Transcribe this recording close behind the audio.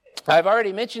I've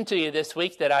already mentioned to you this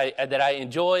week that I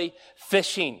enjoy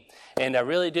fishing. And I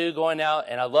really do going out,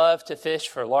 and I love to fish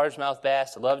for largemouth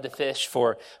bass. I love to fish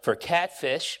for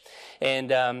catfish. And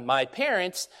my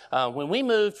parents, when we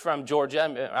moved from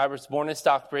Georgia, I was born in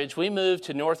Stockbridge, we moved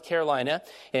to North Carolina,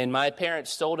 and my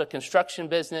parents sold a construction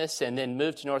business and then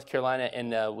moved to North Carolina,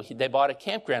 and they bought a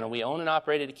campground, and we owned and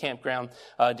operated a campground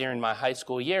during my high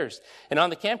school years. And on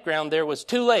the campground, there was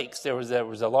two lakes. There was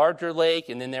a larger lake,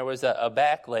 and then there was a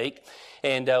back lake.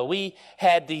 And we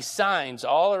had these signs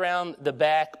all around the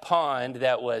back pond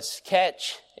that was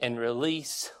catch and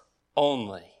release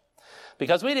only.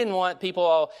 Because we didn't want people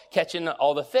all catching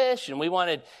all the fish, and we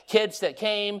wanted kids that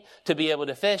came to be able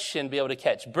to fish and be able to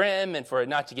catch brim and for it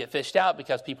not to get fished out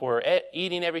because people were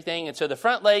eating everything. And so the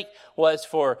front lake was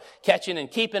for catching and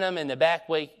keeping them, and the back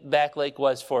lake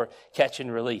was for catch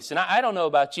and release. And I don't know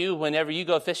about you, whenever you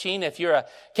go fishing, if you're a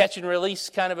catch and release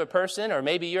kind of a person, or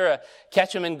maybe you're a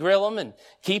catch them and grill them and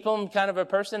keep them kind of a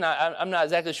person. I'm not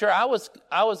exactly sure. I was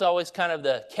always kind of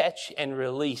the catch and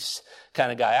release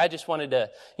kind of guy. I just wanted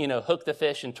to, hook the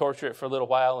fish and torture it for a little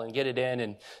while and get it in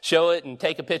and show it and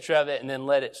take a picture of it and then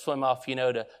let it swim off,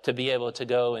 to be able to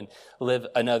go and live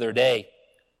another day.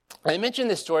 I mention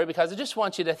this story because I just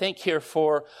want you to think here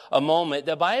for a moment.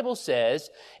 The Bible says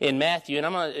in Matthew, and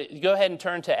I'm going to go ahead and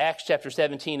turn to Acts chapter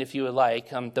 17 if you would like.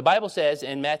 The Bible says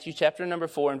in Matthew chapter number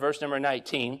 4 and verse number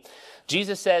 19,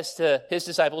 Jesus says to his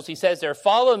disciples, he says there,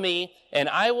 "Follow me and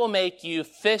I will make you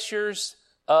fishers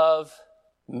of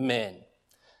men."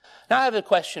 Now I have a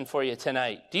question for you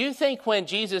tonight. Do you think when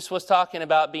Jesus was talking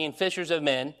about being fishers of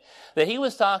men, that he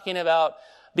was talking about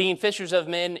being fishers of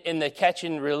men in the catch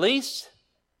and release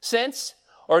sense?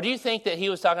 Or do you think that he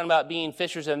was talking about being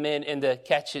fishers of men in the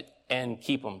catch it and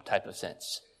keep them type of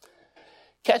sense?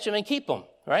 Catch them and keep them,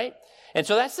 right? And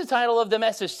so that's the title of the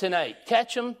message tonight.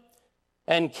 Catch them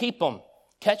and keep them.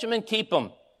 Catch them and keep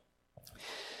them.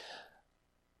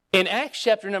 In Acts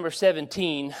chapter number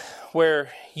 17,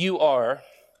 where you are,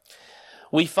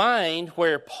 we find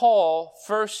where Paul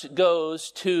first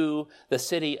goes to the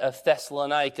city of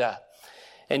Thessalonica.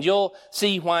 And you'll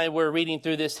see why we're reading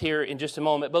through this here in just a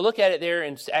moment. But look at it there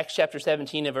in Acts chapter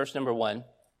 17 and verse number 1.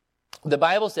 The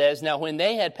Bible says, "Now when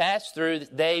they had passed through,"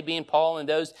 they being Paul and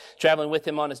those traveling with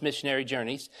him on his missionary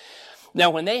journeys,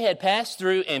 "Now when they had passed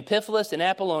through Amphipolis and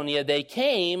Apollonia, they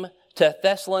came to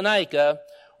Thessalonica,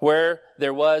 where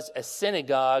there was a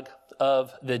synagogue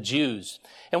of the Jews."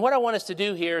 And what I want us to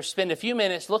do here is spend a few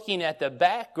minutes looking at the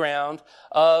background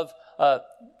of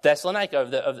Thessalonica, of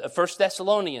the First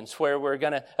Thessalonians, where we're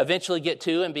going to eventually get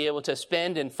to and be able to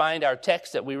spend and find our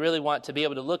text that we really want to be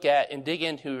able to look at and dig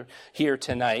into here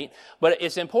tonight. But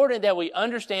it's important that we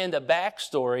understand the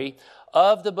backstory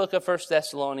of the book of First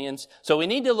Thessalonians. So we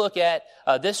need to look at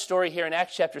this story here in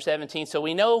Acts chapter 17 so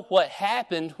we know what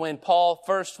happened when Paul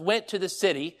first went to the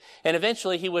city, and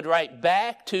eventually he would write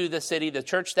back to the city, the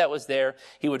church that was there.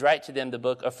 He would write to them the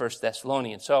book of First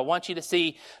Thessalonians. So I want you to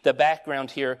see the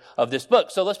background here of this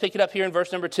book. So let's pick it up here in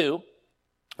verse number 2.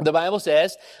 The Bible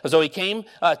says, so he came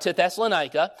to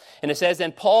Thessalonica, and it says,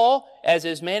 "And Paul, as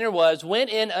his manner was, went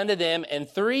in unto them, and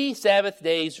 3 Sabbath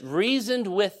days reasoned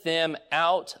with them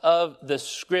out of the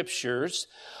Scriptures,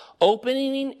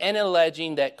 opening and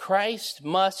alleging that Christ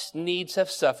must needs have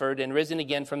suffered and risen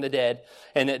again from the dead,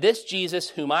 and that this Jesus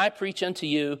whom I preach unto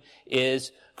you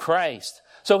is Christ."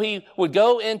 So he would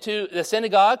go into the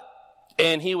synagogue,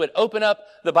 and he would open up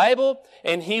the Bible,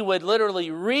 and he would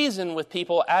literally reason with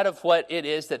people out of what it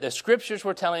is that the Scriptures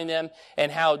were telling them,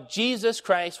 and how Jesus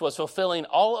Christ was fulfilling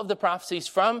all of the prophecies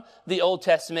from the Old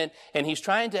Testament. And he's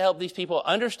trying to help these people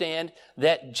understand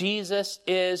that Jesus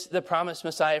is the promised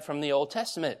Messiah from the Old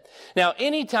Testament. Now,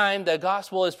 anytime the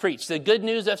gospel is preached, the good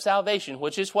news of salvation,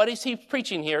 which is what he's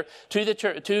preaching here to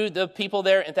the people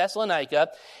there in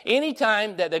Thessalonica,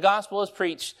 anytime that the gospel is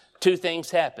preached, 2 things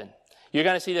happen. You're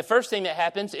going to see the first thing that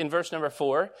happens in verse number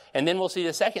 4, and then we'll see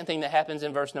the second thing that happens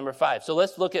in verse number 5. So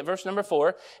let's look at verse number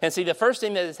 4 and see the first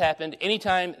thing that has happened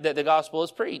anytime that the gospel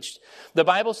is preached. The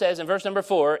Bible says in verse number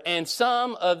 4, "And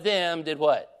some of them did"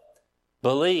 what?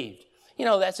 Believed.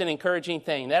 That's an encouraging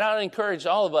thing. That ought to encourage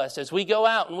all of us as we go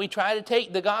out and we try to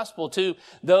take the gospel to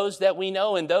those that we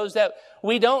know and those that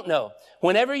we don't know.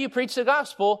 Whenever you preach the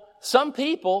gospel, some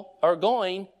people are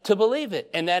going to believe it.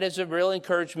 And that is a real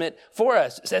encouragement for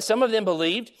us. It says some of them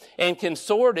believed and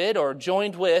consorted or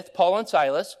joined with Paul and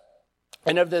Silas,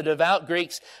 And of the devout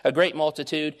Greeks, a great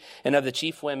multitude, and of the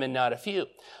chief women, not a few.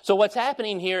 So what's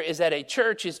happening here is that a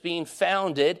church is being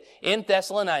founded in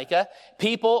Thessalonica.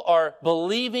 People are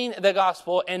believing the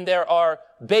gospel, and there are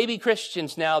baby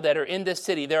Christians now that are in this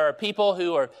city. There are people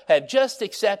who have just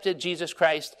accepted Jesus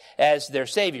Christ as their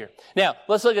Savior. Now,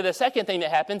 let's look at the second thing that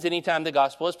happens anytime the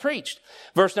gospel is preached.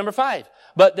 Verse number 5.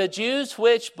 But the Jews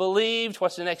which believed,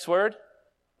 what's the next word?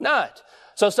 Not.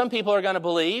 So some people are going to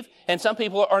believe, and some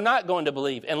people are not going to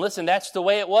believe. And listen, that's the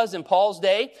way it was in Paul's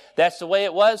day. That's the way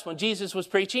it was when Jesus was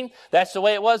preaching. That's the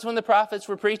way it was when the prophets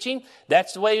were preaching.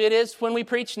 That's the way it is when we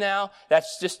preach now.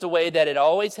 That's just the way that it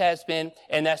always has been,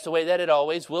 and that's the way that it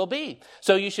always will be.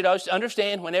 So you should always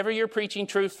understand, whenever you're preaching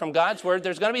truth from God's Word,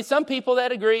 there's going to be some people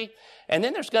that agree, and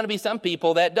then there's going to be some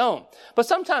people that don't. But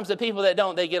sometimes the people that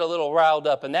don't, they get a little riled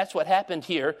up, and that's what happened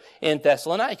here in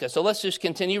Thessalonica. So let's just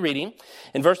continue reading.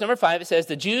 In verse number 5, it says,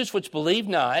 the Jews which believed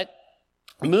not,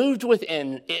 moved with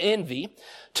envy,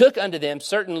 took unto them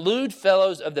certain lewd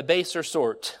fellows of the baser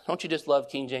sort. Don't you just love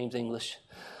King James English?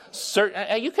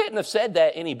 You couldn't have said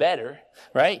that any better,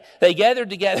 right? They gathered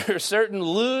together certain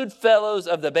lewd fellows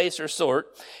of the baser sort,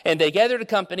 and they gathered a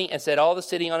company and set all the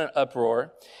city on an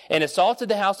uproar, and assaulted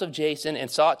the house of Jason,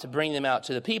 and sought to bring them out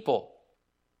to the people.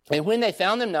 And when they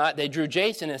found them not, they drew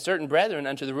Jason and certain brethren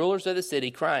unto the rulers of the city,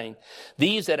 crying,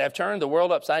 these that have turned the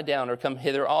world upside down are come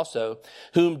hither also,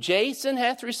 whom Jason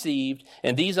hath received,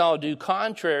 and these all do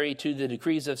contrary to the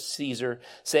decrees of Caesar,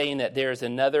 saying that there is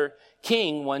another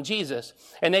king, one Jesus.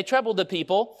 And they troubled the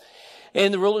people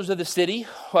and the rulers of the city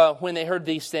when they heard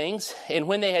these things. And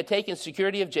when they had taken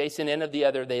security of Jason and of the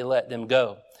other, they let them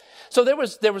go. So there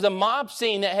was a mob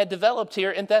scene that had developed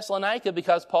here in Thessalonica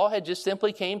because Paul had just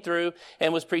simply came through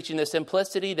and was preaching the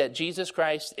simplicity that Jesus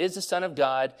Christ is the Son of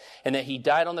God and that he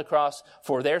died on the cross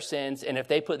for their sins. And if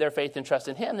they put their faith and trust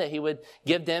in him, that he would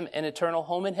give them an eternal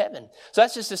home in heaven. So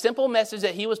that's just a simple message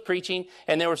that he was preaching.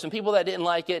 And there were some people that didn't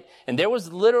like it. And there was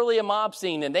literally a mob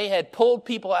scene, and they had pulled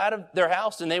people out of their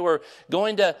house, and they were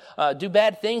going to do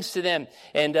bad things to them.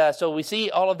 And so we see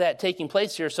all of that taking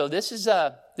place here. So this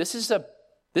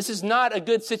is not a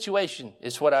good situation,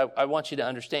 is what I want you to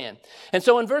understand. And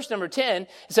so in verse number 10, it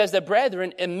says, the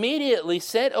brethren immediately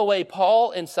sent away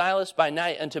Paul and Silas by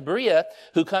night unto Berea,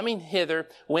 who coming hither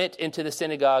went into the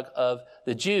synagogue of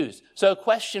the Jews. So a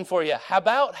question for you.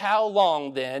 About how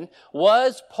long then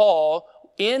was Paul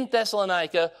in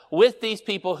Thessalonica with these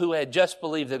people who had just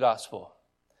believed the gospel?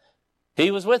 He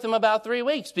was with them about 3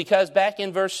 weeks, because back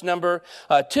in verse number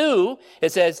 2,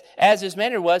 it says, as his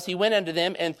manner was, he went unto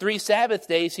them, and 3 Sabbath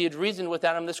days he had reasoned with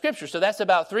them the scripture. So that's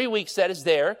about 3 weeks that is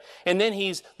there. And then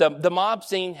the mob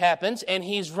scene happens, and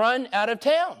he's run out of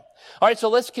town. All right, so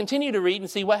let's continue to read and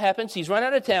see what happens. He's run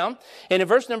out of town. And in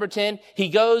verse number 10, he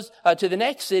goes to the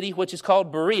next city, which is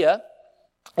called Berea.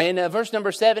 In verse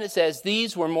number 7, it says,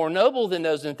 these were more noble than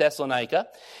those in Thessalonica,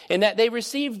 in that they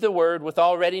received the word with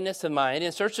all readiness of mind,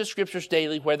 and searched the scriptures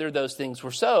daily whether those things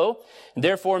were so. And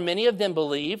therefore many of them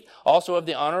believed, also of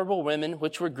the honorable women,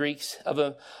 which were Greeks,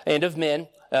 and of men,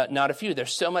 not a few.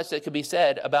 There's so much that could be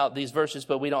said about these verses,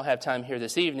 but we don't have time here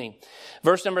this evening.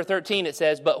 Verse number 13, it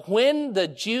says, but when the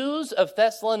Jews of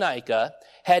Thessalonica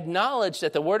had knowledge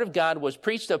that the word of God was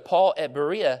preached of Paul at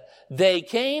Berea, they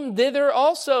came thither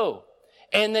also.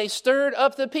 And they stirred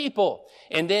up the people.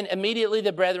 And then immediately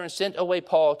the brethren sent away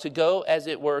Paul to go, as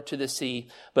it were, to the sea.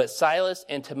 But Silas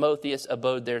and Timotheus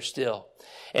abode there still.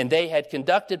 And they had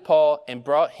conducted Paul and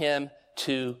brought him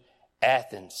to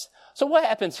Athens. So what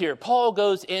happens here? Paul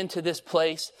goes into this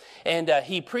place and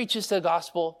he preaches the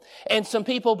gospel, and some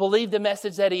people believe the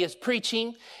message that he is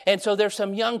preaching. And so there's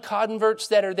some young converts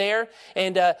that are there,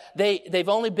 and they've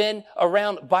only been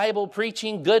around Bible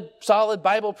preaching, good solid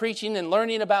Bible preaching and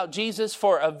learning about Jesus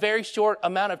for a very short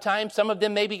amount of time. Some of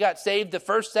them maybe got saved the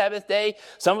first Sabbath day.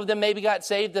 Some of them maybe got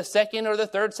saved the second or the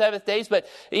third Sabbath days. But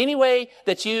any way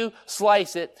that you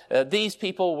slice it, these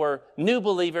people were new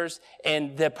believers,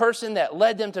 and the person that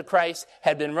led them to Christ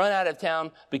had been run out of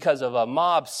town because of a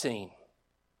mob scene.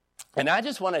 And I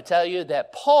just want to tell you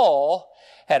that Paul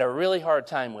had a really hard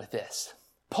time with this.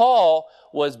 Paul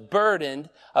was burdened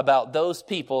about those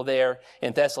people there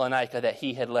in Thessalonica that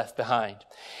he had left behind.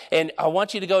 And I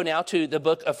want you to go now to the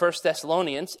book of 1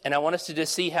 Thessalonians, and I want us to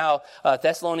just see how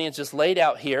Thessalonians is laid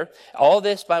out here. All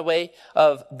this by way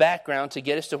of background to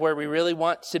get us to where we really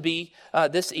want to be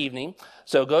this evening.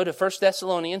 So go to 1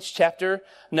 Thessalonians chapter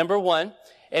number 1.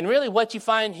 And really what you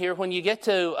find here when you get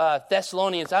to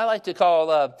Thessalonians, I like to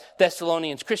call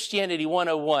Thessalonians Christianity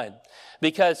 101.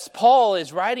 because Paul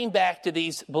is writing back to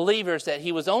these believers that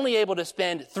he was only able to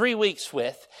spend 3 weeks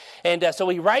with. And so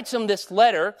he writes them this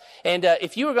letter. And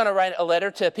if you were going to write a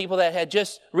letter to people that had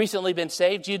just recently been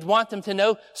saved, you'd want them to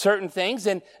know certain things.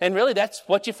 And really that's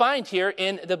what you find here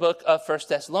in the book of 1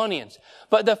 Thessalonians.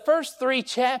 But the first 3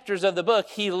 chapters of the book,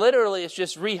 he literally is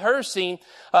just rehearsing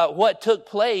what took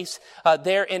place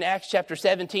there in Acts chapter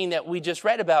 17 that we just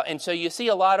read about. And so you see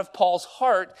a lot of Paul's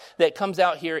heart that comes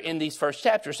out here in these first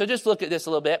chapters. So just look at this a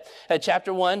little bit. At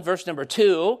chapter 1, verse number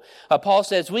 2, Paul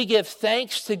says, "We give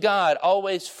thanks to God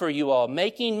always for you all,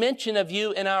 making mention of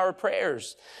you in our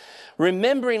prayers,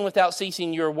 remembering without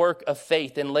ceasing your work of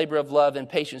faith and labor of love and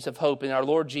patience of hope in our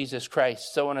Lord Jesus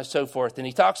Christ," so on and so forth. And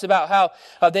he talks about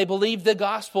how they believed the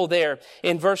gospel there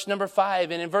in verse number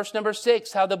 5. And in verse number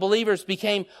 6, how the believers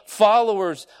became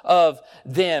followers of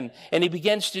them. And he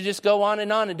begins to just go on.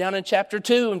 And down in chapter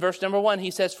 2, in verse number 1,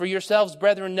 he says, "For yourselves,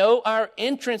 brethren, know our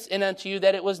entrance in unto you,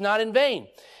 that it was not in vain."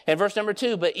 And verse number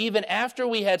 2, "But even after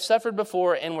we had suffered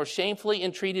before and were shamefully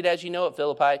entreated, as you know at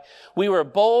Philippi, we were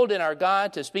bold in our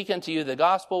God to speak unto you the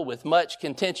gospel with much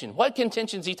contention." What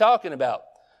contention is he talking about?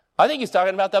 I think he's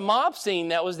talking about the mob scene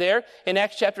that was there in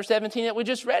Acts chapter 17 that we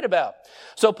just read about.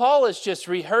 So Paul is just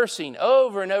rehearsing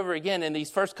over and over again in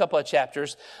these first couple of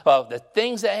chapters of the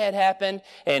things that had happened.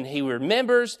 And he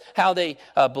remembers how they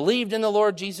believed in the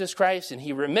Lord Jesus Christ. And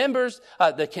he remembers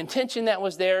the contention that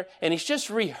was there. And he's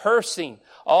just rehearsing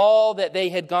all that they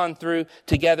had gone through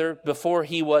together before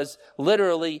he was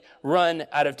literally run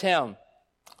out of town.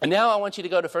 And now I want you to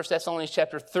go to 1 Thessalonians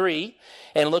chapter 3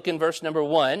 and look in verse number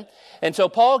 1. And so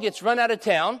Paul gets run out of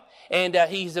town, and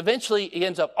he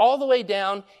ends up all the way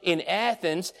down in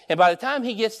Athens. And by the time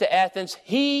he gets to Athens,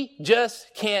 he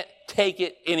just can't take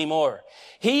it anymore.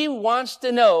 He wants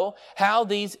to know how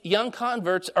these young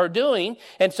converts are doing.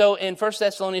 And so in 1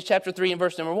 Thessalonians chapter 3 and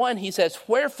verse number 1, he says,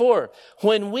 "Wherefore,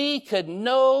 when we could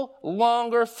no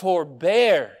longer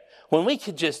forbear," when we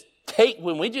just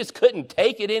couldn't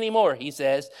take it anymore, he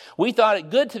says, "we thought it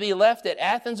good to be left at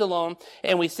Athens alone,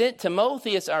 and we sent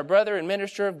Timotheus, our brother and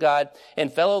minister of God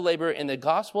and fellow laborer in the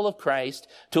gospel of Christ,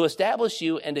 to establish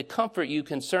you and to comfort you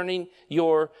concerning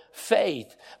your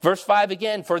faith." Verse 5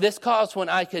 again, "For this cause, when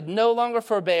I could no longer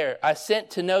forbear, I sent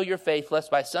to know your faith, lest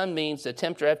by some means the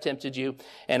tempter have tempted you,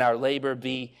 and our labor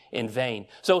be in vain."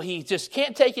 So he just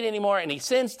can't take it anymore, and he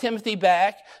sends Timothy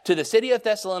back to the city of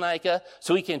Thessalonica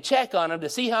so he can check on them to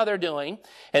see how they're doing.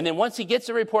 And then once he gets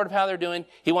a report of how they're doing,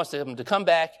 he wants them to come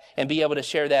back and be able to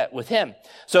share that with him.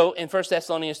 So in 1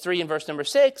 Thessalonians 3 and verse number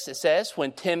 6, it says,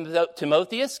 "When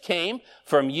Timotheus came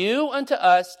from you unto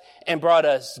us and brought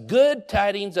us good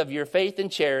tidings of your faith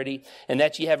and charity, and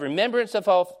that ye have remembrance of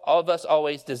all of us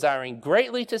always, desiring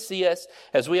greatly to see us,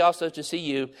 as we also to see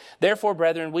you. Therefore,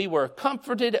 brethren, we were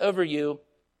comforted over you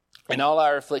in all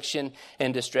our affliction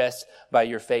and distress by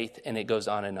your faith." And it goes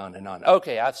on and on and on.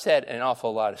 Okay, I've said an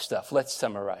awful lot of stuff. Let's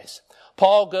summarize.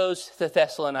 Paul goes to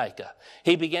Thessalonica.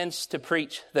 He begins to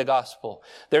preach the gospel.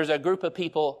 There's a group of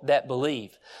people that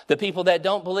believe. The people that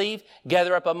don't believe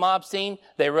gather up a mob scene.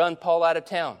 They run Paul out of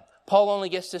town. Paul only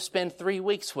gets to spend 3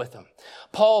 weeks with them.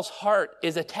 Paul's heart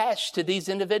is attached to these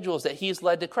individuals that he's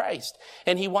led to Christ.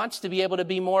 And he wants to be able to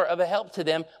be more of a help to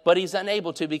them, but he's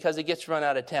unable to because he gets run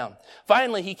out of town.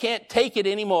 Finally, he can't take it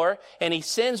anymore, and he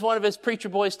sends one of his preacher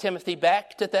boys, Timothy,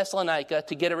 back to Thessalonica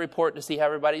to get a report to see how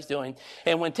everybody's doing.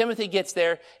 And when Timothy gets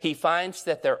there, he finds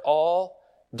that they're all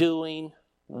doing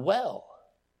well.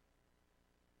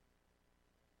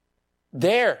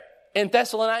 There in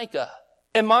Thessalonica,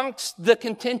 amongst the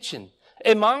contention,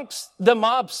 amongst the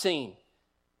mob scene.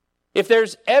 If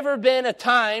there's ever been a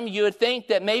time you would think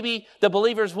that maybe the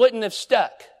believers wouldn't have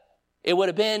stuck, it would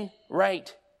have been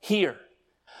right here.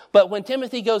 But when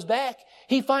Timothy goes back,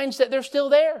 he finds that they're still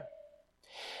there.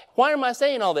 Why am I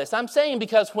saying all this? I'm saying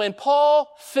because when Paul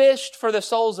fished for the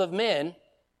souls of men,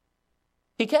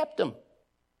 he kept them.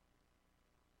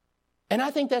 And I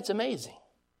think that's amazing.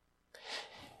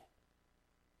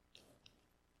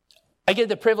 I get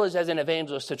the privilege as an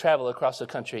evangelist to travel across the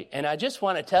country. And I just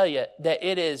want to tell you that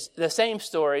it is the same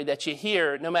story that you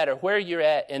hear no matter where you're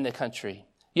at in the country.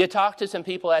 You talk to some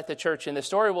people at the church and the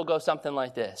story will go something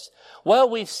like this. "Well,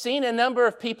 we've seen a number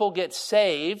of people get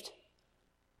saved,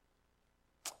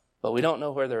 but we don't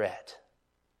know where they're at."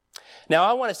 Now,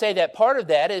 I want to say that part of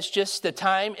that is just the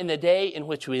time and the day in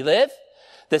which we live.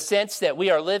 The sense that we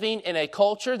are living in a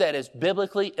culture that is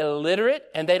biblically illiterate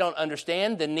and they don't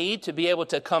understand the need to be able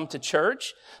to come to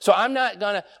church. So I'm not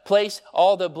going to place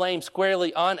all the blame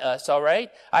squarely on us, all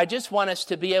right? I just want us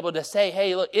to be able to say,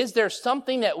 hey, look, is there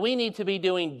something that we need to be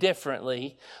doing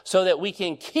differently so that we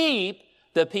can keep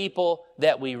the people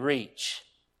that we reach?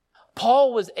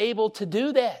 Paul was able to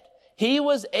do that. He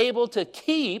was able to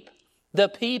keep the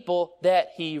people that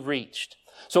he reached.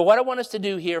 So what I want us to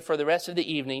do here for the rest of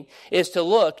the evening is to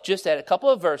look just at a couple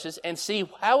of verses and see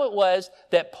how it was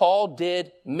that Paul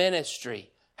did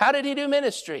ministry. How did he do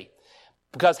ministry?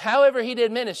 Because however he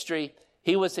did ministry,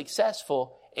 he was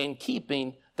successful in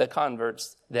keeping the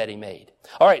converts that he made.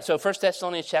 All right, so 1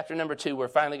 Thessalonians chapter number 2, we're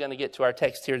finally going to get to our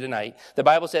text here tonight. The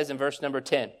Bible says in verse number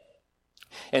 10,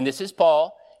 and this is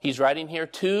Paul. He's writing here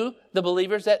to the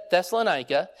believers at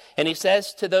Thessalonica, and he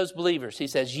says to those believers, he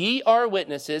says, ye are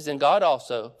witnesses, and God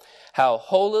also, how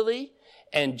holily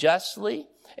and justly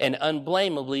and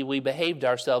unblameably we behaved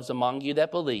ourselves among you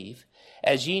that believe,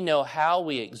 as ye know how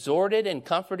we exhorted and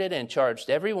comforted and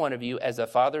charged every one of you as a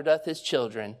father doth his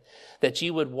children, that ye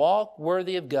would walk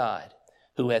worthy of God,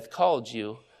 who hath called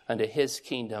you unto his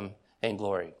kingdom and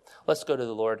glory. Let's go to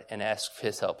the Lord and ask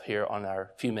his help here on our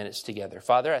few minutes together.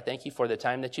 Father, I thank you for the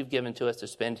time that you've given to us to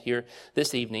spend here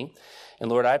this evening.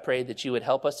 And Lord, I pray that you would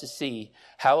help us to see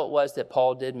how it was that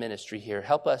Paul did ministry here.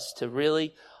 Help us to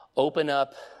really open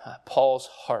up Paul's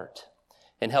heart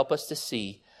and help us to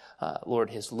see,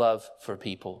 Lord, his love for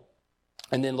people.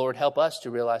 And then, Lord, help us to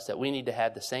realize that we need to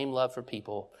have the same love for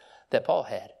people that Paul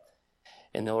had.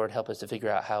 And Lord, help us to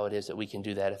figure out how it is that we can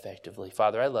do that effectively.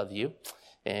 Father, I love you.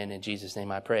 And in Jesus'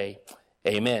 name I pray,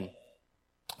 amen.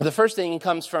 The first thing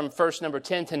comes from verse number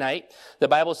 10 tonight. The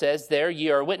Bible says, there ye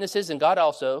are witnesses, and God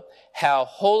also, how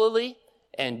holily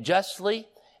and justly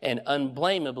and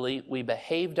unblameably we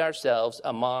behaved ourselves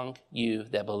among you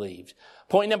that believed.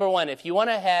 Point number one, if you want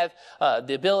to have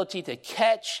the ability to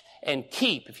catch and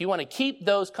keep, if you want to keep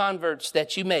those converts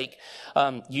that you make,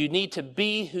 you need to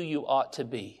be who you ought to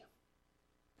be.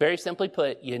 Very simply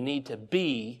put, you need to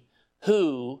be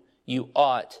who you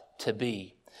ought to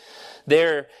be.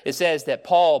 There it says that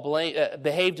Paul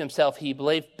behaved himself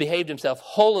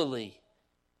holily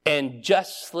and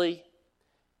justly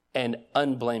and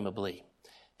unblameably.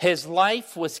 His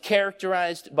life was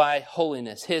characterized by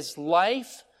holiness. His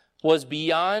life was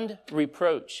beyond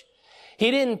reproach. He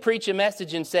didn't preach a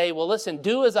message and say, well, listen,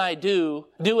 do as I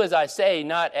say,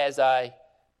 not as I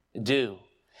do.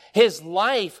 His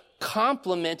life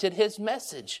complemented his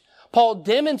message. Paul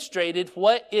demonstrated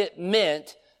what it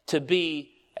meant to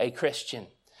be a Christian.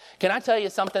 Can I tell you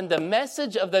something? The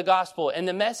message of the gospel and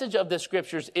the message of the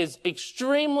scriptures is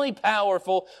extremely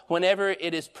powerful whenever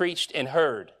it is preached and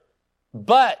heard.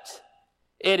 But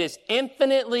it is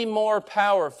infinitely more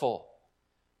powerful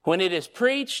when it is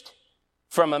preached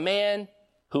from a man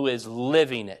who is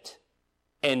living it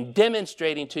and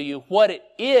demonstrating to you what it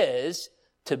is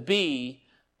to be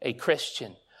a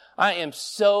Christian. I am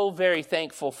so very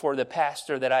thankful for the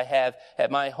pastor that I have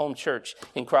at my home church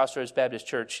in Crossroads Baptist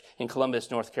Church in Columbus,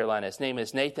 North Carolina. His name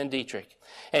is Nathan Dietrich.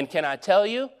 And can I tell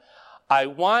you, I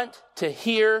want to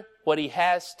hear what he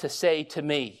has to say to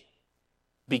me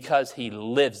because he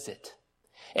lives it.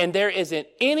 And there isn't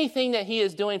anything that he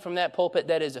is doing from that pulpit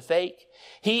that is a fake.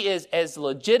 He is as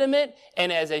legitimate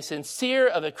and as a sincere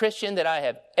of a Christian that I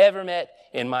have ever met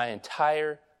in my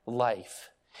entire life.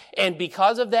 And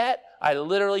because of that, I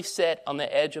literally sit on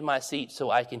the edge of my seat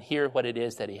so I can hear what it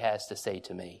is that he has to say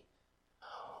to me.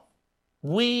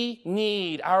 We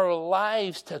need our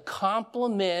lives to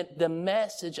complement the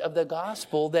message of the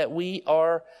gospel that we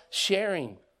are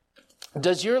sharing.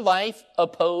 Does your life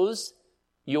oppose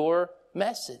your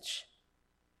message?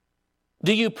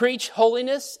 Do you preach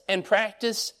holiness and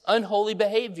practice unholy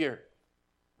behavior?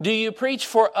 Do you preach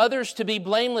for others to be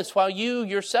blameless while you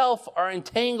yourself are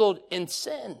entangled in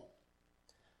sin?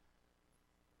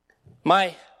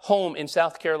 My home in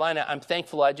South Carolina, I'm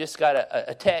thankful I just got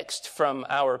a text from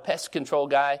our pest control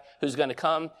guy who's going to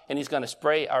come and he's going to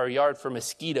spray our yard for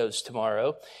mosquitoes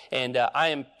tomorrow. And I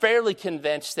am fairly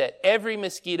convinced that every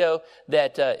mosquito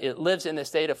that it lives in the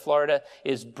state of Florida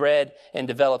is bred and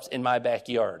develops in my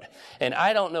backyard. And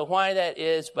I don't know why that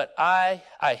is, but I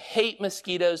hate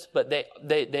mosquitoes, but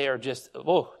they are just,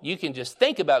 you can just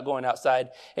think about going outside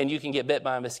and you can get bit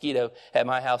by a mosquito at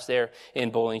my house there in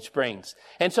Bowling Springs.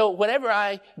 And so whenever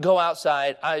I go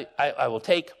outside, I will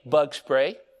take bug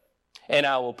spray and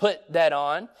I will put that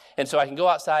on. And so I can go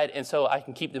outside and so I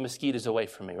can keep the mosquitoes away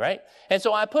from me, right? And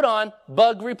so I put on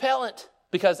bug repellent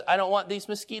because I don't want these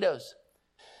mosquitoes.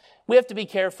 We have to be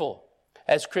careful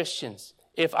as Christians.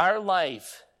 If our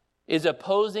life is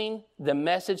opposing the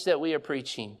message that we are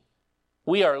preaching,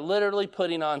 we are literally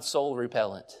putting on soul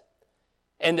repellent.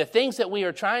 And the things that we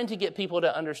are trying to get people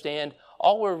to understand,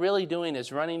 all we're really doing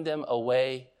is running them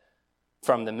away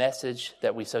from the message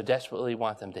that we so desperately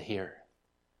want them to hear.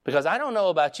 Because I don't know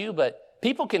about you, but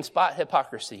people can spot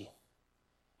hypocrisy.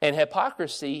 And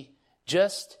hypocrisy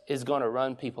just is going to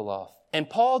run people off. And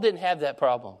Paul didn't have that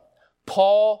problem.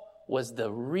 Paul was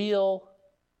the real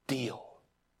deal.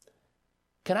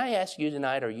 Can I ask you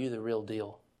tonight, are you the real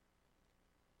deal?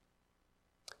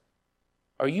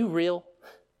 Are you real?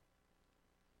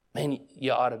 Man,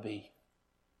 you ought to be.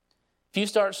 If you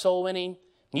start soul winning,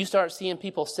 and you start seeing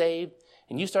people saved,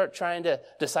 and you start trying to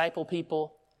disciple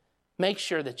people, make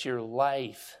sure that your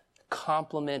life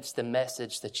complements the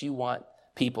message that you want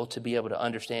people to be able to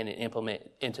understand and implement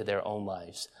into their own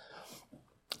lives.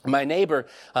 My neighbor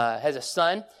has a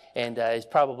son, and he's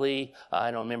probably,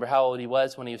 I don't remember how old he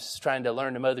was when he was trying to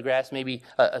learn to mow the grass, maybe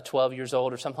 12 years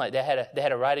old or something like that. They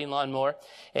had a riding lawnmower,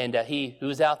 and he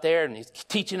was out there, and he's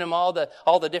teaching him all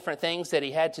the different things that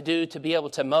he had to do to be able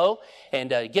to mow, and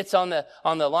gets on the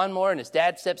lawnmower, and his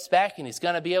dad steps back, and he's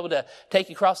going to be able to take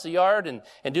across the yard and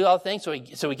do all the things.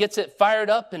 So he gets it fired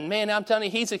up, and man, I'm telling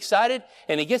you, he's excited,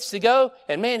 and he gets to go,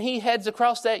 and man, he heads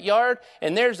across that yard,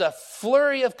 and there's a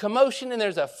flurry of commotion, and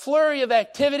there's a flurry of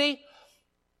activity.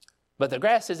 But the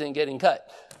grass isn't getting cut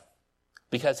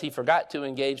because he forgot to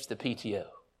engage the PTO,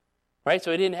 right? So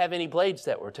he didn't have any blades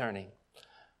that were turning.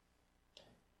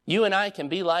 You and I can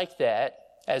be like that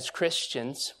as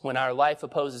Christians when our life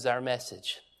opposes our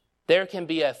message. There can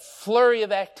be a flurry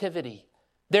of activity.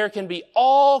 There can be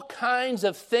all kinds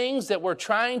of things that we're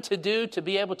trying to do to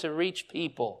be able to reach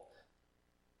people.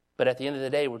 But at the end of the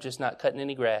day, we're just not cutting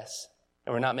any grass,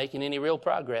 and we're not making any real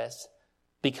progress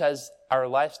because our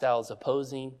lifestyle is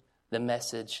opposing the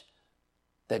message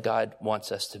that God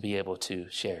wants us to be able to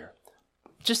share.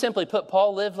 Just simply put,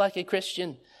 Paul lived like a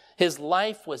Christian. His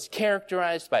life was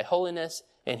characterized by holiness,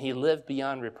 and he lived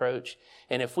beyond reproach.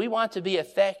 And if we want to be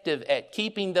effective at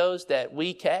keeping those that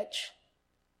we catch,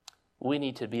 we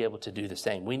need to be able to do the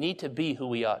same. We need to be who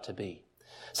we ought to be.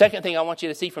 Second thing I want you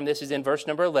to see from this is in verse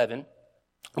number 11.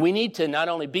 We need to not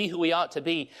only be who we ought to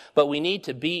be, but we need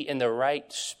to be in the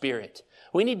right spirit.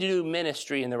 We need to do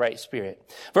ministry in the right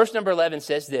spirit. Verse number 11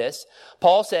 says this.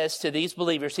 Paul says to these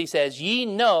believers, he says, ye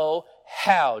know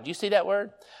how. Do you see that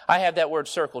word? I have that word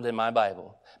circled in my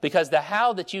Bible because the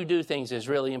how that you do things is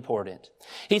really important.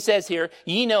 He says here,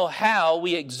 ye know how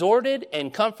we exhorted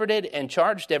and comforted and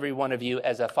charged every one of you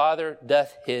as a father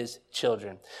doth his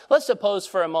children. Let's suppose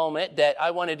for a moment that I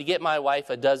wanted to get my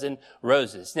wife a dozen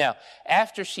roses. Now,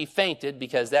 after she fainted,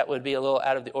 because that would be a little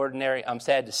out of the ordinary, I'm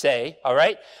sad to say, all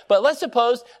right? But let's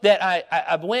suppose that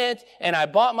I went and I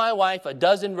bought my wife a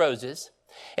dozen roses.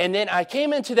 And then I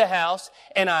came into the house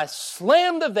and I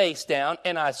slammed the vase down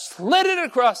and I slid it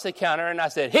across the counter and I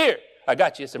said, here, I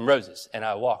got you some roses. And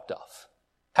I walked off.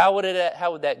 How would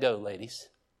that go, ladies?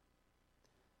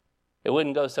 It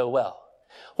wouldn't go so well.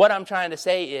 What I'm trying to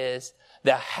say is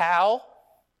the how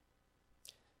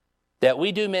that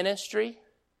we do ministry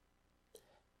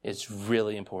is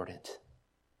really important.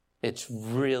 It's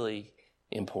really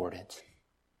important.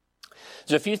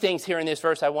 There's a few things here in this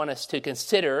verse I want us to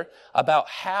consider about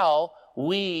how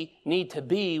we need to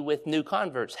be with new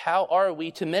converts. How are we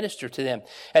to minister to them?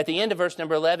 At the end of verse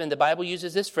number 11, the Bible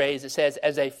uses this phrase. It says,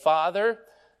 as a father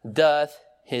doth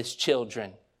his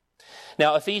children.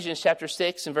 Now, Ephesians chapter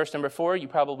 6 and verse number 4, you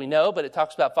probably know, but it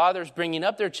talks about fathers bringing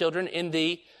up their children in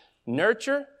the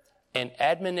nurture and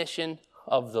admonition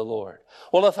of the Lord.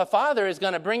 Well, if a father is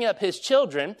going to bring up his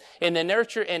children in the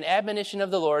nurture and admonition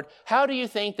of the Lord, how do you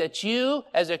think that you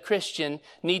as a Christian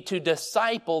need to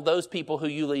disciple those people who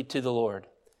you lead to the Lord?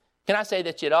 Can I say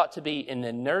that it ought to be in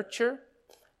the nurture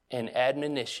and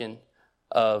admonition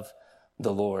of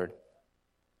the Lord?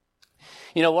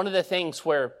 You know, one of the things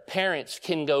where parents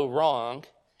can go wrong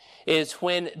is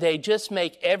when they just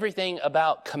make everything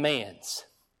about commands.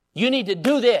 You need to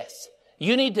do this.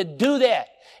 You need to do that.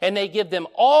 And they give them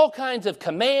all kinds of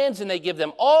commands and they give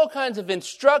them all kinds of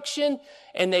instruction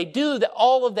and they do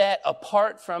all of that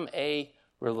apart from a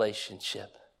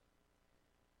relationship.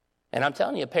 And I'm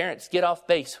telling you, parents get off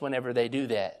base whenever they do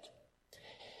that.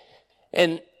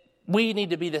 And we need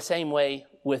to be the same way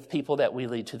with people that we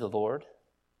lead to the Lord.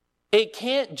 It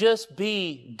can't just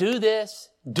be do this,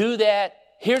 do that.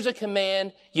 Here's a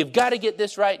command. You've got to get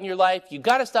this right in your life. You've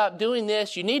got to stop doing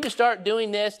this. You need to start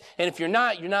doing this. And if you're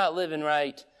not living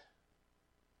right.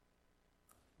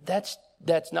 That's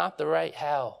not the right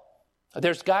how.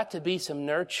 There's got to be some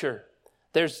nurture.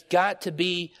 There's got to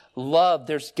be love.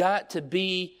 There's got to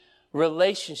be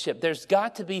relationship. There's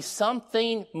got to be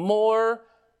something more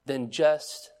than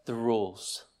just the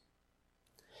rules.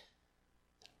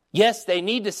 Yes, they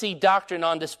need to see doctrine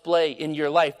on display in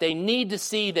your life. They need to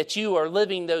see that you are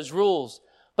living those rules.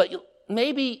 But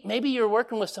maybe you're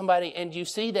working with somebody and you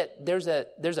see that there's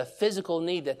a physical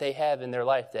need that they have in their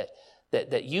life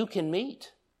that you can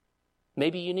meet.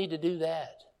 Maybe you need to do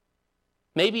that.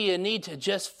 Maybe you need to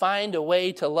just find a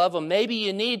way to love them. Maybe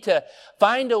you need to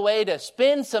find a way to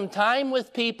spend some time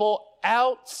with people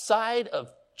outside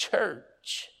of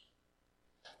church.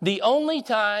 The only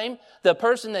time the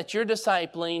person that you're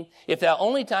discipling, if the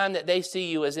only time that they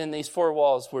see you is in these four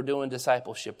walls, we're doing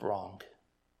discipleship wrong.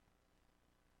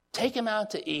 Take them out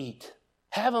to eat.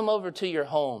 Have them over to your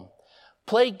home.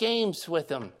 Play games with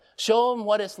them. Show them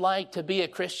what it's like to be a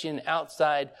Christian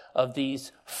outside of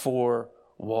these four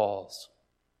walls.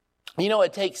 You know,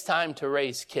 it takes time to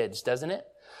raise kids, doesn't it?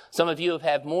 Some of you have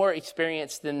had more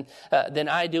experience than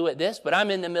I do at this, but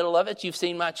I'm in the middle of it. You've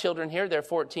seen my children here. They're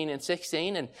 14 and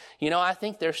 16. And, you know, I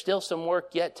think there's still some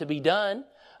work yet to be done.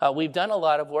 We've done a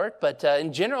lot of work, but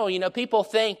in general, you know, people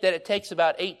think that it takes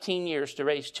about 18 years to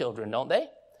raise children, don't they?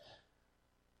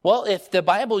 Well, if the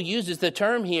Bible uses the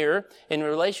term here in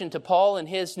relation to Paul and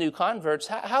his new converts,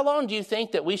 how long do you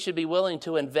think that we should be willing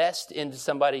to invest into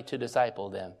somebody to disciple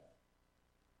them?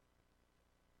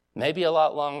 Maybe a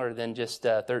lot longer than just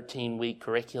a 13-week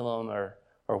curriculum or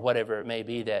whatever it may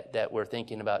be that we're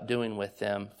thinking about doing with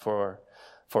them for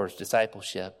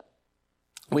discipleship.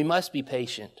 We must be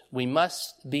patient. We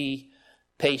must be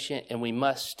patient and we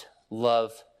must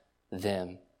love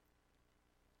them.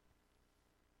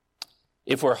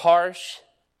 If we're harsh,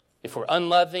 if we're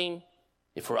unloving,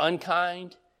 if we're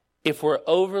unkind, if we're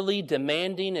overly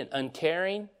demanding and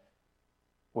uncaring,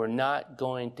 we're not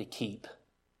going to keep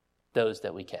those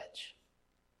that we catch.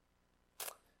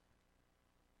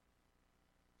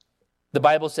 The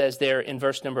Bible says there in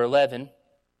verse number 11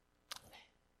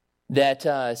 that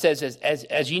says,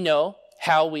 as you know,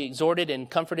 how we exhorted and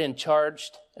comforted and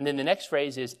charged. And then the next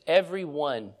phrase is, every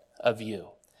one of you.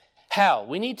 How?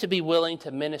 We need to be willing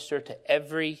to minister to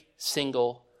every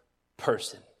single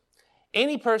person.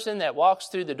 Any person that walks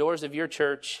through the doors of your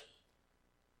church,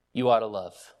 you ought to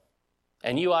love.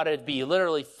 And you ought to be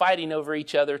literally fighting over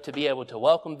each other to be able to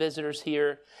welcome visitors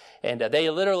here. And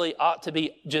they literally ought to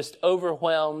be just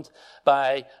overwhelmed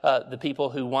by the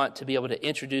people who want to be able to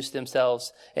introduce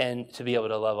themselves and to be able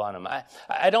to love on them. I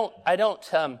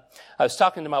was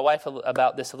talking to my wife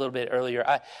about this a little bit earlier.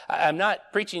 I'm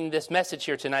not preaching this message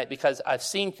here tonight because I've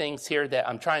seen things here that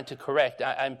I'm trying to correct.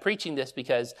 I'm preaching this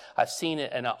because I've seen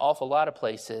it in an awful lot of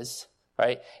places.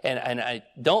 Right? And I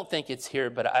don't think it's here,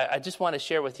 but I just want to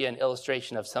share with you an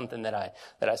illustration of something that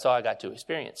I saw I got to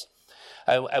experience.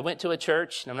 I went to a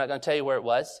church, and I'm not going to tell you where it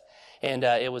was, and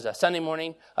it was a Sunday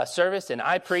morning service, and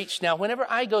I preached. Now, whenever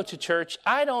I go to church,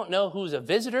 I don't know who's a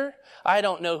visitor. I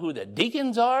don't know who the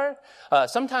deacons are.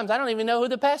 Sometimes I don't even know who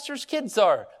the pastor's kids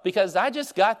are because I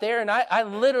just got there, and I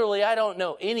literally don't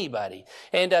know anybody.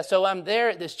 And so I'm there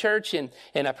at this church, and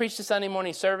I preached the Sunday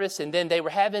morning service, and then they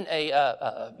were having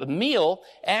a meal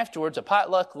afterwards, a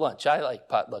potluck lunch. I like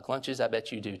potluck lunches. I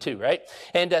bet you do too, right?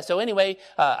 And so anyway,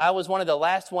 I was one of the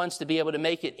last ones to be able to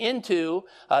make it into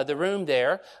the room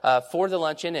there for the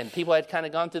luncheon, and people had kind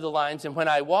of gone through the lines. And when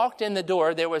I walked in the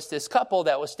door, there was this couple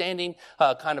that was standing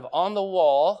kind of on the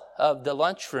wall of the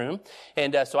lunchroom.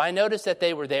 And so I noticed that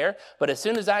they were there. But as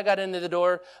soon as I got into the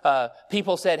door,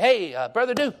 people said, "Hey,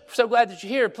 Brother Duke, so glad that you're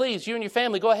here. Please, you and your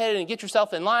family, go ahead and get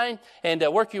yourself in line and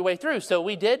work your way through." So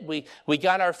we did. We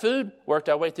got our food, worked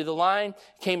our way through the line,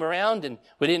 came around, and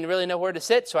we didn't really know where to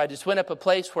sit. So I just went up a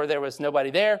place where there was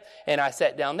nobody there, and I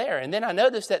sat down there. And then I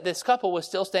noticed that this couple was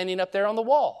still standing up there on the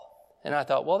wall. And I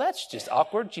thought, well, that's just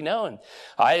awkward, you know. And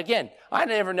I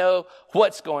never know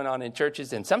what's going on in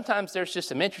churches. And sometimes there's just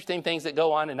some interesting things that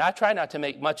go on. And I try not to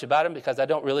make much about them because I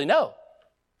don't really know.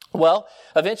 Well,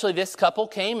 eventually this couple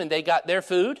came and they got their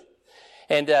food.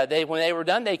 And when they were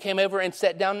done, they came over and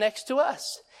sat down next to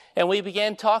us. And we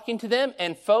began talking to them.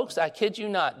 And folks, I kid you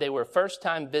not, they were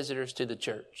first-time visitors to the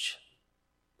church.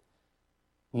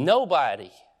 Nobody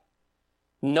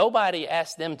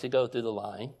asked them to go through the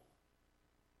line.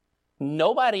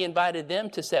 Nobody invited them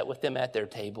to sit with them at their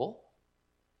table.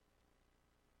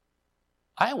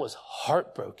 I was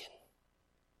heartbroken.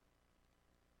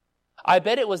 I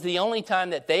bet it was the only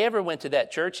time that they ever went to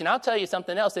that church. And I'll tell you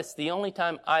something else. It's the only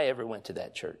time I ever went to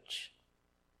that church.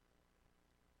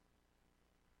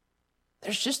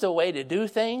 There's just a way to do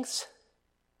things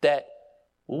that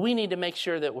we need to make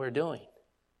sure that we're doing.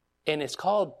 And it's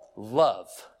called love.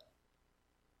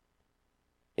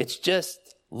 It's just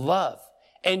love.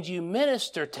 And you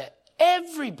minister to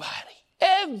everybody,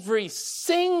 every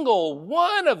single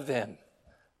one of them.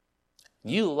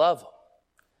 You love them.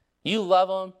 You love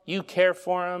them. You care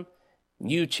for them.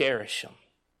 You cherish them.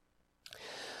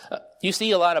 You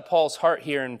see a lot of Paul's heart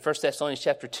here in 1 Thessalonians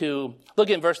chapter 2. Look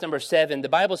at verse number 7. The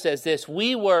Bible says this,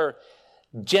 "We were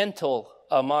gentle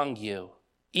among you,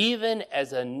 even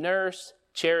as a nurse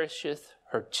cherisheth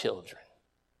her children."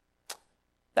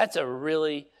 That's a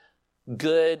really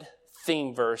good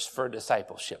theme verse for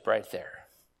discipleship right there.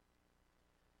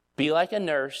 Be like a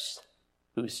nurse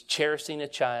who's cherishing a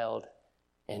child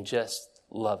and just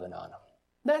loving on them.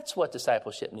 That's what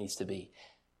discipleship needs to be.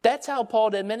 That's how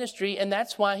Paul did ministry, and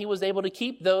that's why he was able to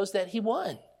keep those that he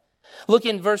won. Look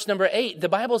in verse number 8. The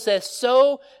Bible says,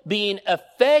 so being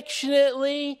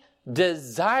affectionately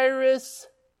desirous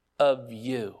of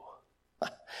you.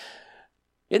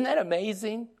 Isn't that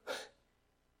amazing?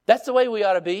 That's the way we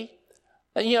ought to be.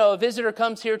 You know, a visitor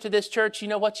comes here to this church, you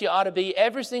know what you ought to be?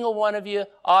 Every single one of you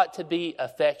ought to be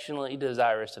affectionately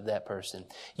desirous of that person.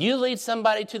 You lead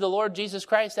somebody to the Lord Jesus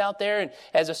Christ out there and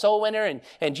as a soul winner,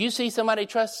 and you see somebody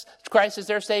trust Christ as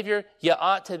their Savior, you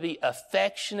ought to be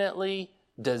affectionately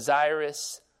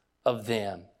desirous of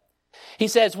them. He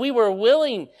says, we were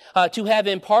willing to have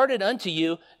imparted unto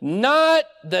you not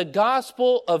the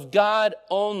gospel of God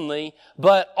only,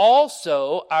 but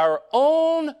also our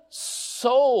own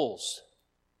souls,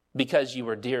 because you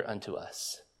were dear unto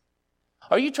us.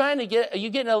 Are you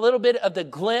getting a little bit of the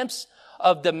glimpse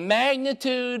of the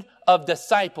magnitude of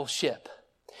discipleship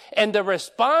and the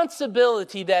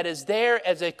responsibility that is there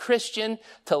as a Christian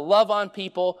to love on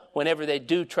people whenever they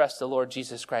do trust the Lord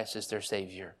Jesus Christ as their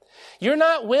Savior? You're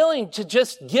not willing to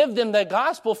just give them the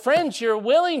gospel. Friends, you're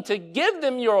willing to give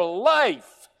them your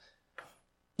life.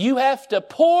 You have to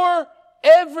pour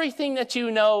everything that you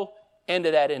know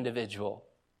into that individual.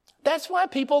 That's why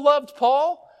people loved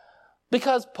Paul,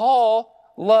 because Paul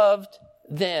loved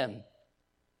them.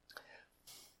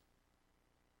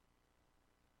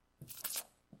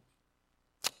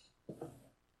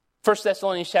 1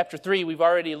 Thessalonians chapter 3, we've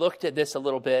already looked at this a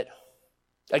little bit.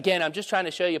 Again, I'm just trying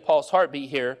to show you Paul's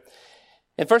heartbeat here.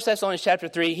 In 1 Thessalonians chapter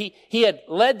 3, he had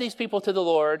led these people to the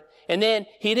Lord, and then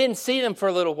he didn't see them for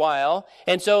a little while,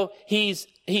 and so he's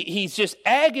just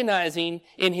agonizing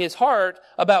in his heart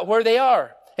about where they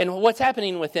are and what's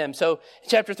happening with them. So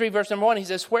chapter 3, verse number 1, he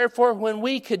says, wherefore, when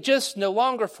we could just no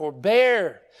longer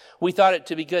forbear, we thought it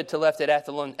to be good to left at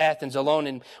Athens alone,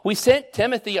 and we sent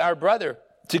Timothy, our brother,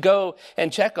 to go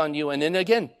and check on you. And then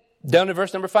again, down to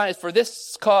verse number 5, for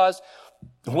this cause,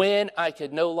 when I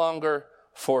could no longer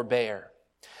forbear.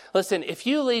 Listen, if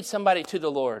you lead somebody to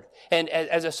the Lord and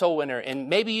as a soul winner, and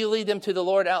maybe you lead them to the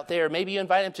Lord out there, maybe you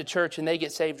invite them to church and they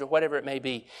get saved or whatever it may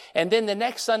be, and then the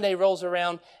next Sunday rolls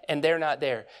around and they're not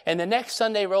there, and the next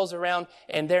Sunday rolls around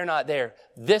and they're not there,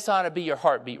 this ought to be your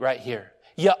heartbeat right here.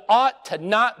 You ought to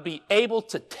not be able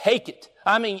to take it.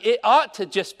 I mean, it ought to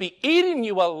just be eating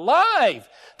you alive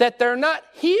that they're not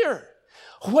here.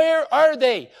 Where are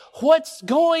they? What's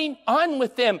going on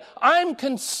with them? I'm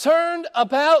concerned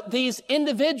about these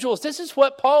individuals. This is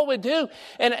what Paul would do.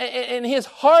 And his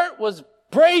heart was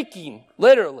breaking,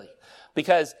 literally,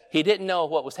 because he didn't know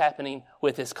what was happening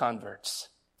with his converts.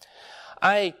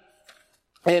 I'm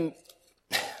getting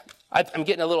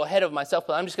a little ahead of myself,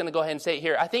 but I'm just going to go ahead and say it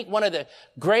here. I think one of the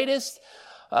greatest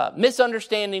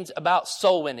misunderstandings about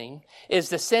soul winning is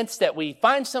the sense that we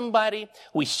find somebody,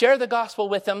 we share the gospel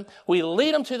with them, we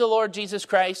lead them to the Lord Jesus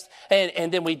Christ,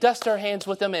 and then we dust our hands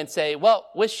with them and say, well,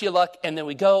 wish you luck, and then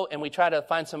we go and we try to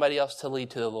find somebody else to lead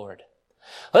to the Lord.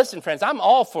 Listen, friends, I'm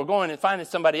all for going and finding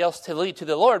somebody else to lead to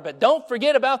the Lord, but don't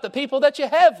forget about the people that you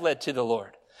have led to the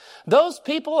Lord. Those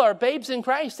people are babes in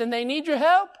Christ, and they need your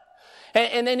help.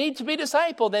 And they need to be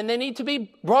discipled, and they need to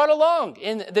be brought along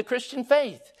in the Christian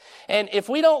faith. And if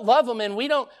we don't love them and we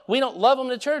don't love them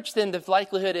to church, then the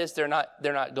likelihood is they're not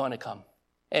going to come.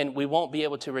 And we won't be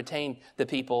able to retain the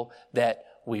people that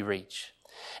we reach.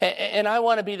 And I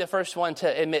want to be the first one to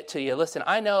admit to you, listen,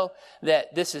 I know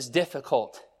that this is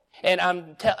difficult.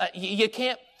 And you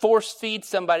can't force feed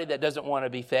somebody that doesn't want to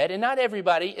be fed, and not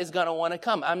everybody is going to want to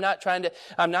come. I'm not trying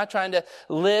to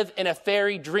live in a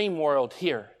fairy dream world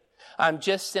here. I'm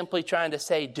just simply trying to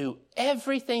say, do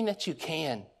everything that you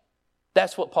can.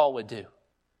 That's what Paul would do.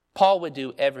 Paul would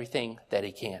do everything that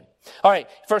he can. All right,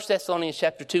 1 Thessalonians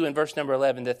chapter 2 and verse number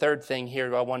 11, the third thing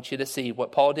here I want you to see,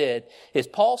 what Paul did, is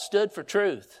Paul stood for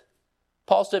truth.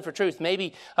 Paul stood for truth.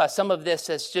 Maybe some of this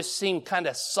has just seemed kind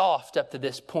of soft up to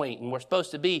this point, and we're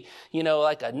supposed to be,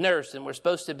 like a nurse, and we're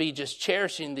supposed to be just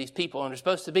cherishing these people, and we're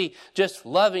supposed to be just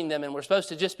loving them, and we're supposed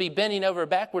to just be bending over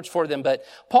backwards for them. But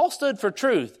Paul stood for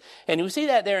truth. And we see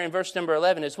that there in verse number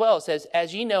 11 as well. It says,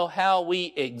 as ye know how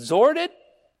we exhorted,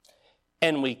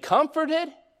 and we comforted,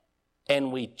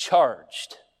 and we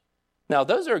charged. Now,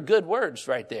 those are good words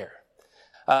right there.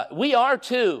 We are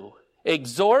to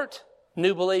exhort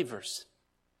new believers.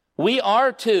 We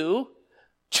are to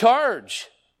charge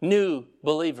new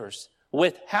believers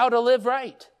with how to live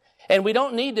right. And we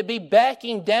don't need to be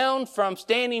backing down from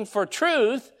standing for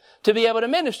truth to be able to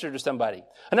minister to somebody.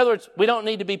 In other words, we don't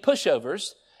need to be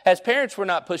pushovers. As parents, we're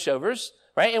not pushovers,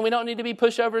 right? And we don't need to be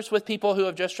pushovers with people who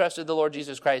have just trusted the Lord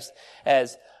Jesus Christ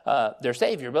as their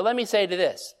Savior. But let me say to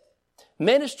this,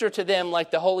 minister to them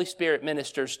like the Holy Spirit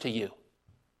ministers to you.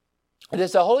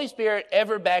 Does the Holy Spirit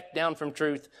ever back down from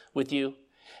truth with you?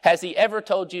 Has He ever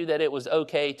told you that it was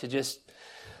okay to just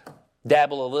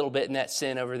dabble a little bit in that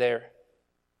sin over there?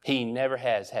 He never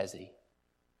has He?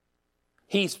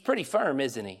 He's pretty firm,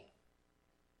 isn't He?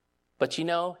 But you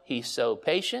know, He's so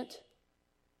patient,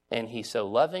 and He's so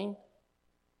loving,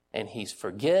 and He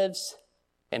forgives,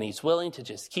 and He's willing to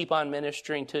just keep on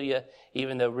ministering to you,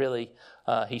 even though really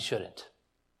He shouldn't.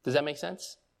 Does that make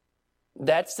sense?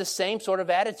 That's the same sort of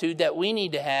attitude that we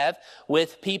need to have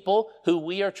with people who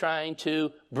we are trying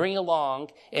to bring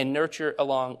along and nurture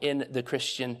along in the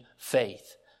Christian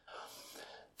faith.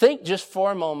 Think just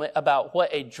for a moment about what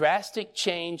a drastic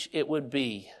change it would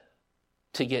be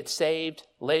to get saved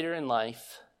later in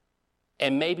life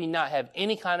and maybe not have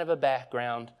any kind of a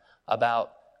background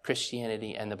about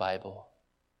Christianity and the Bible.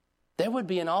 There would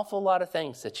be an awful lot of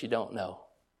things that you don't know.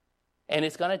 And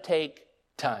it's going to take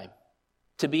time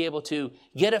to be able to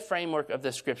get a framework of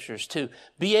the Scriptures, to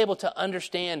be able to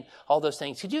understand all those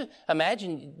things. Could you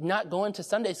imagine not going to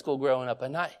Sunday school growing up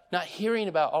and not hearing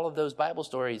about all of those Bible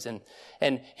stories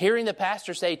and hearing the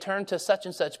pastor say, turn to such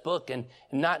and such book and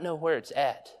not know where it's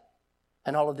at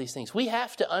and all of these things? We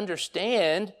have to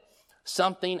understand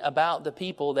something about the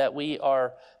people that we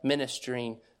are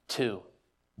ministering to.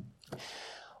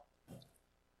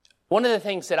 One of the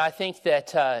things that I think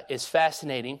that is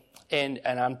fascinating, and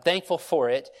I'm thankful for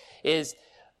it, is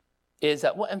in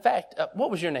fact,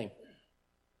 what was your name?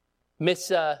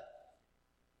 Miss, all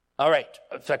right,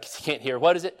 I can't hear.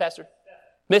 What is it, Pastor?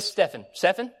 Miss Stephan.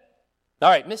 Stephan? All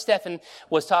right, Miss Stephan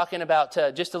was talking about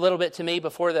just a little bit to me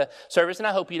before the service, and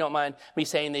I hope you don't mind me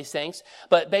saying these things.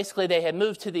 But basically, they had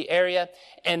moved to the area,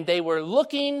 and they were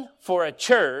looking for a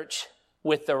church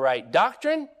with the right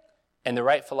doctrine and the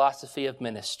right philosophy of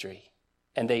ministry.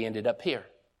 And they ended up here.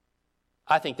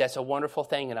 I think that's a wonderful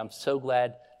thing, and I'm so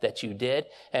glad that you did.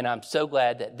 And I'm so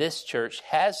glad that this church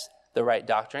has the right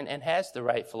doctrine and has the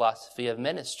right philosophy of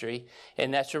ministry.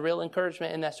 And that's a real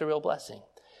encouragement, and that's a real blessing.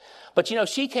 But you know,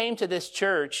 she came to this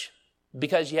church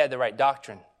because you had the right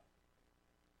doctrine.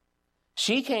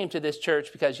 She came to this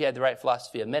church because you had the right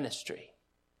philosophy of ministry.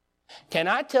 Can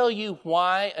I tell you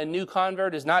why a new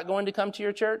convert is not going to come to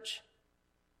your church?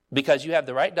 Because you have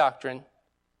the right doctrine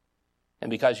and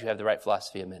because you have the right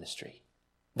philosophy of ministry.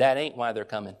 That ain't why they're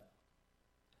coming.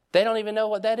 They don't even know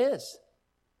what that is.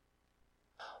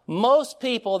 Most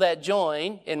people that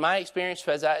join, in my experience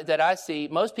that I see,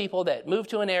 most people that move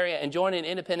to an area and join an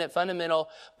independent, fundamental,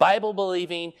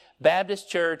 Bible-believing Baptist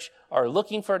church are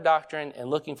looking for doctrine and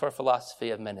looking for philosophy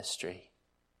of ministry.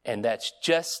 And that's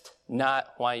just not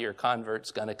why your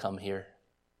convert's going to come here.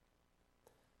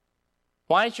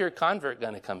 Why is your convert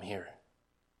going to come here?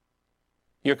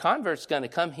 Your convert's going to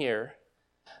come here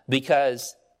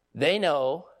because they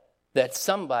know that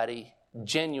somebody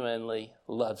genuinely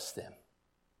loves them.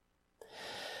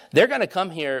 They're going to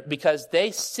come here because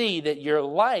they see that your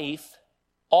life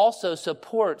also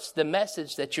supports the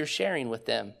message that you're sharing with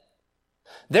them.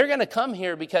 They're going to come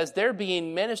here because they're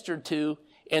being ministered to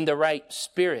in the right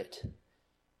spirit.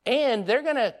 And they're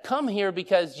going to come here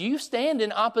because you stand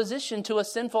in opposition to a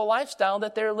sinful lifestyle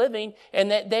that they're living, and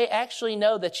that they actually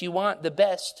know that you want the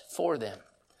best for them.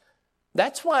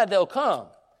 That's why they'll come.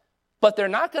 But they're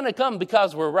not going to come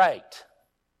because we're right.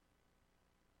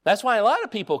 That's why a lot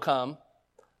of people come,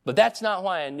 but that's not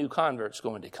why a new convert's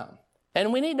going to come.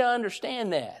 And we need to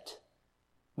understand that.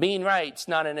 Being right's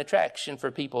not an attraction for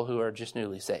people who are just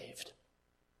newly saved.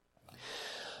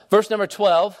 Verse number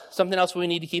 12, something else we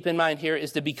need to keep in mind here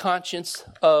is to be conscious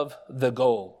of the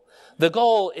goal. The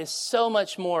goal is so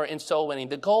much more in soul winning.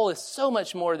 The goal is so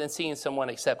much more than seeing someone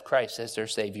accept Christ as their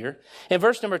Savior. In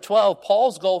verse number 12,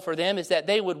 Paul's goal for them is that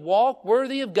they would walk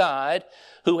worthy of God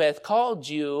who hath called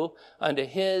you unto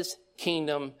His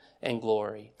kingdom and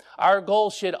glory. Our goal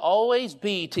should always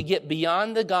be to get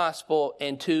beyond the gospel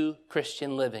and to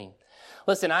Christian living.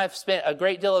 Listen, I've spent a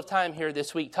great deal of time here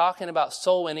this week talking about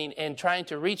soul winning and trying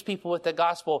to reach people with the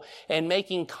gospel and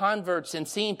making converts and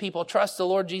seeing people trust the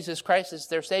Lord Jesus Christ as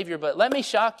their Savior. But let me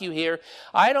shock you here.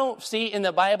 I don't see in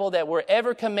the Bible that we're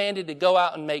ever commanded to go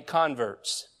out and make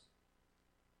converts.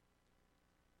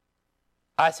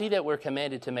 I see that we're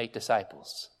commanded to make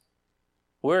disciples.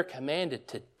 We're commanded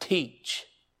to teach.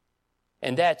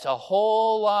 And that's a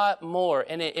whole lot more.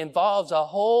 And it involves a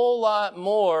whole lot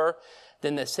more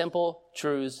than the simple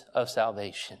truths of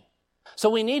salvation. So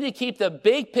we need to keep the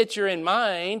big picture in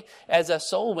mind as a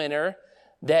soul winner,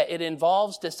 that it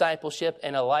involves discipleship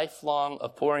and a lifelong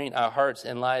of pouring our hearts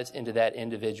and lives into that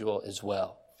individual as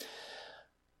well.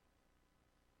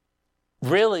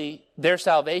 Really, their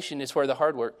salvation is where the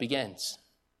hard work begins.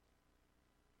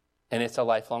 And it's a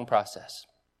lifelong process.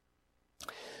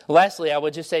 Lastly, I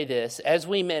would just say this. As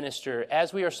we minister,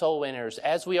 as we are soul winners,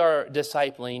 as we are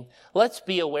discipling, let's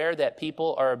be aware that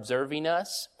people are observing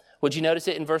us. Would you notice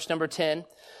it in verse number 10?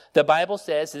 The Bible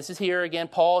says, this is here again,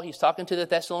 Paul, he's talking to the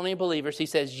Thessalonian believers. He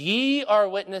says, ye are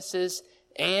witnesses,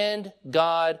 and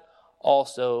God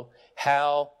also,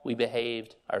 how we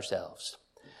behaved ourselves.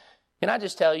 Can I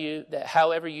just tell you that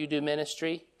however you do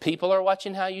ministry, people are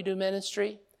watching how you do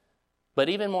ministry. But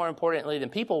even more importantly than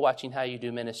people watching how you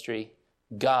do ministry,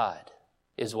 God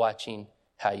is watching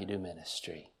how you do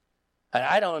ministry. And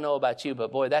I don't know about you,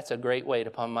 but boy, that's a great weight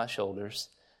upon my shoulders.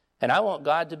 And I want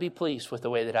God to be pleased with the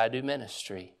way that I do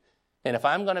ministry. And if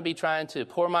I'm going to be trying to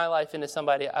pour my life into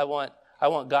somebody, I want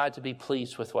God to be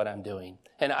pleased with what I'm doing.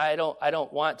 And I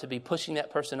don't want to be pushing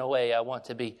that person away. I want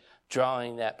to be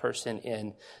drawing that person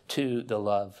in to the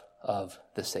love of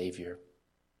the Savior.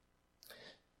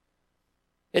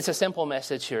 It's a simple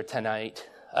message here tonight.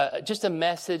 Just a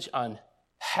message on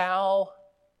how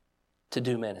to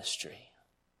do ministry.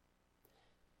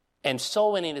 And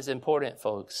soul winning is important,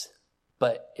 folks,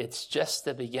 but it's just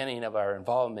the beginning of our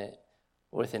involvement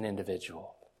with an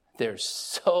individual. There's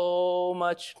so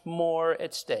much more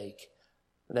at stake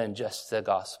than just the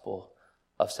gospel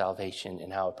of salvation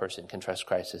and how a person can trust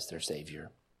Christ as their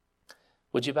Savior.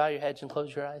 Would you bow your heads and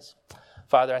close your eyes?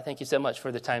 Father, I thank you so much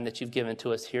for the time that you've given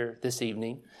to us here this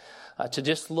evening to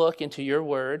just look into your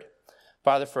word.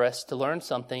 Father, for us to learn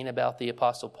something about the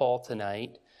Apostle Paul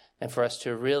tonight and for us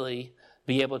to really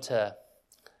be able to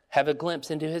have a glimpse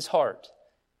into his heart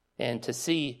and to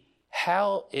see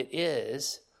how it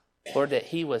is, Lord, that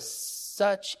he was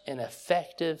such an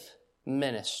effective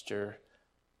minister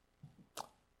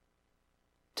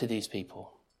to these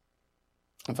people.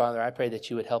 And Father, I pray that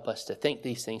you would help us to think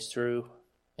these things through.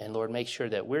 And Lord, make sure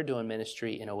that we're doing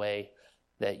ministry in a way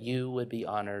that you would be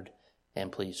honored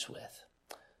and pleased with.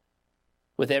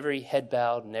 With every head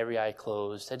bowed and every eye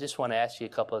closed, I just want to ask you a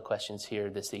couple of questions here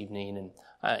this evening.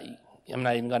 And I'm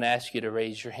not even going to ask you to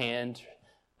raise your hand,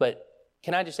 but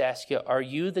can I just ask you, are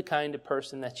you the kind of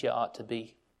person that you ought to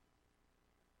be?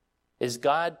 Is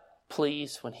God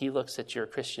pleased when he looks at your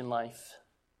Christian life?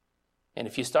 And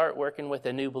if you start working with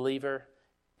a new believer,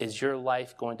 is your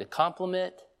life going to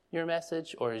complement your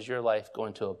message, or is your life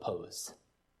going to oppose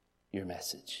your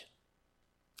message?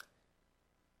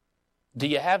 Do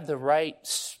you have the right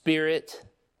spirit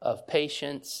of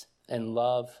patience and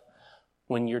love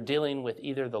when you're dealing with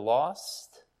either the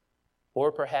lost or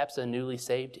perhaps a newly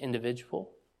saved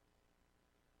individual?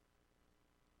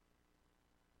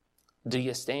 Do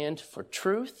you stand for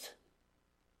truth,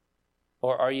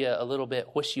 or are you a little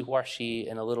bit wishy-washy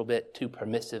and a little bit too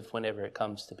permissive whenever it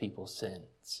comes to people's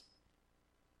sins?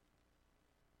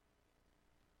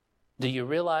 Do you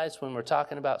realize when we're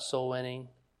talking about soul winning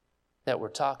that we're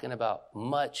talking about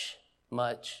much,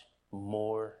 much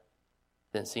more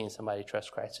than seeing somebody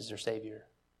trust Christ as their Savior?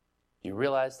 Do you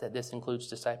realize that this includes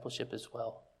discipleship as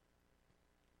well?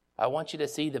 I want you to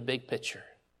see the big picture.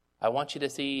 I want you to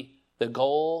see the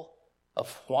goal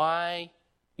of why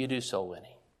you do soul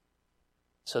winning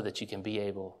so that you can be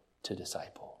able to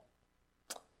disciple.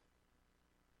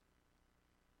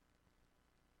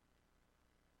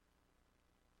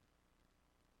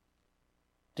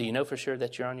 Do you know for sure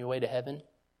that you're on your way to heaven?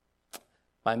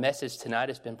 My message tonight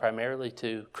has been primarily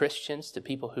to Christians, to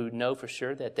people who know for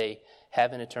sure that they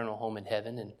have an eternal home in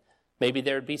heaven. And maybe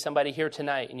there would be somebody here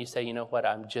tonight and you say, you know what,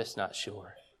 I'm just not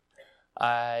sure.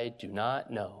 I do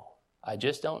not know. I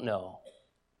just don't know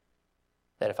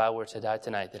that if I were to die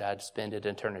tonight that I'd spend an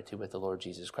eternity with the Lord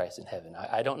Jesus Christ in heaven.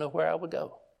 I don't know where I would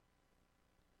go.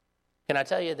 Can I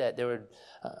tell you that there would,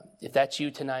 if that's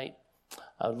you tonight,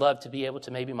 I would love to be able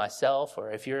to, maybe myself,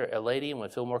 or if you're a lady and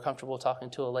would feel more comfortable talking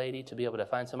to a lady, to be able to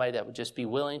find somebody that would just be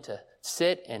willing to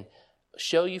sit and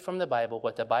show you from the Bible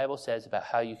what the Bible says about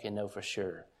how you can know for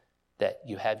sure that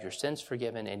you have your sins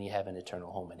forgiven and you have an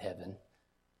eternal home in heaven.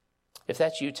 If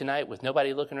that's you tonight with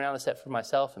nobody looking around except for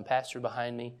myself and Pastor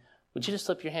behind me, would you just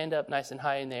slip your hand up nice and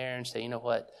high in the air and say, you know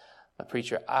what,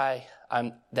 preacher,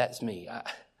 that's me.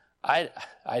 I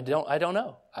don't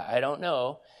know. I don't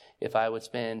know if I would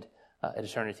spend an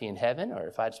eternity in heaven or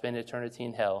if I'd spend eternity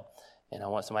in hell. And I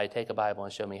want somebody to take a Bible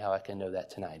and show me how I can know that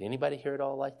tonight. Anybody hear it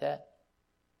all like that?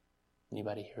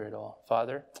 Anybody hear it all?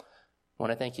 Father, I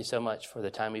want to thank you so much for the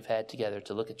time we've had together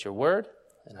to look at your word.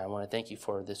 And I want to thank you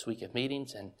for this week of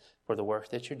meetings and for the work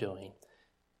that you're doing.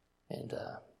 And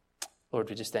Lord,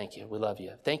 we just thank you. We love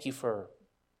you. Thank you for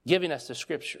giving us the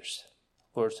scriptures,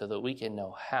 Lord, so that we can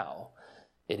know how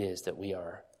it is that we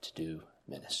are to do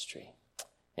ministry.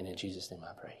 And in Jesus' name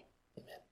I pray.